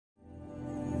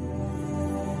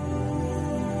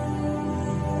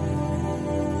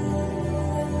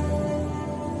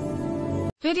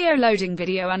Video loading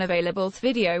video unavailable.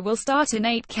 Video will start in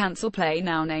 8. Cancel play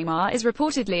now. Neymar is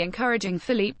reportedly encouraging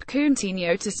Philippe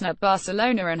Coutinho to snub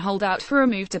Barcelona and hold out for a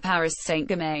move to Paris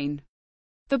Saint-Germain.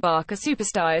 The Barca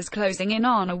superstar is closing in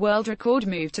on a world record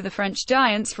move to the French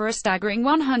giants for a staggering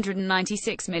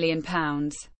 £196 million.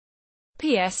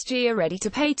 PSG are ready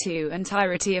to pay the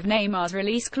entirety of Neymar's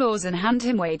release clause and hand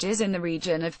him wages in the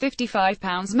region of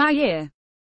 £55 a year.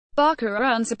 Barca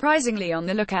are unsurprisingly on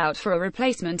the lookout for a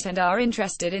replacement and are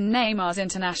interested in Neymar's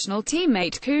international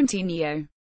teammate Coutinho.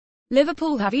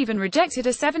 Liverpool have even rejected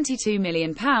a £72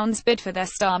 million bid for their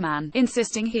star man,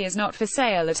 insisting he is not for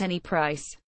sale at any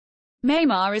price.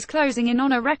 Neymar is closing in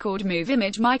on a record move.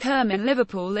 Image Mike Herman.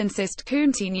 Liverpool insist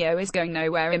Coutinho is going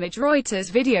nowhere. Image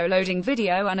Reuters. Video loading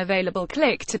video unavailable.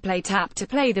 Click to play. Tap to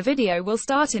play. The video will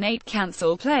start in 8.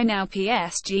 Cancel play now.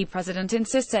 PSG president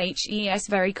insists HES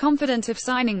very confident of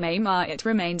signing Neymar. It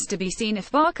remains to be seen if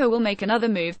Barca will make another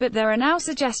move, but there are now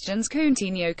suggestions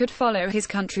Coutinho could follow his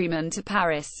countryman to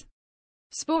Paris.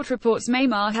 Sport reports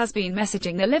Neymar has been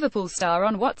messaging the Liverpool star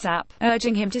on WhatsApp,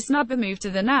 urging him to snub a move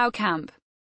to the Nou camp.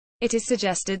 It is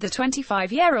suggested the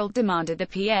 25-year-old demanded the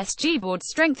PSG board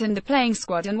strengthen the playing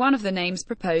squad, and one of the names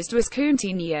proposed was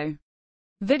Coutinho.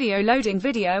 Video loading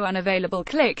video unavailable.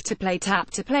 Click to play. Tap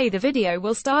to play. The video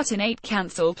will start in 8.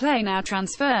 Cancel play now.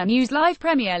 Transfer news. Live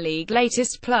Premier League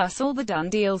latest plus all the done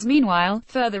deals. Meanwhile,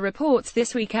 further reports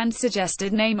this weekend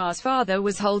suggested Neymar's father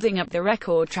was holding up the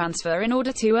record transfer in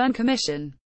order to earn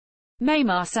commission.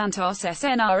 Neymar Santos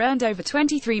SNR earned over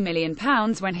 £23 million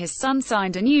when his son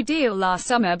signed a new deal last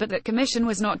summer, but that commission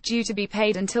was not due to be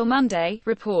paid until Monday,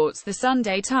 reports the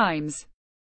Sunday Times.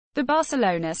 The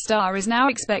Barcelona star is now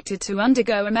expected to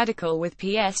undergo a medical with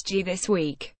PSG this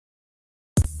week.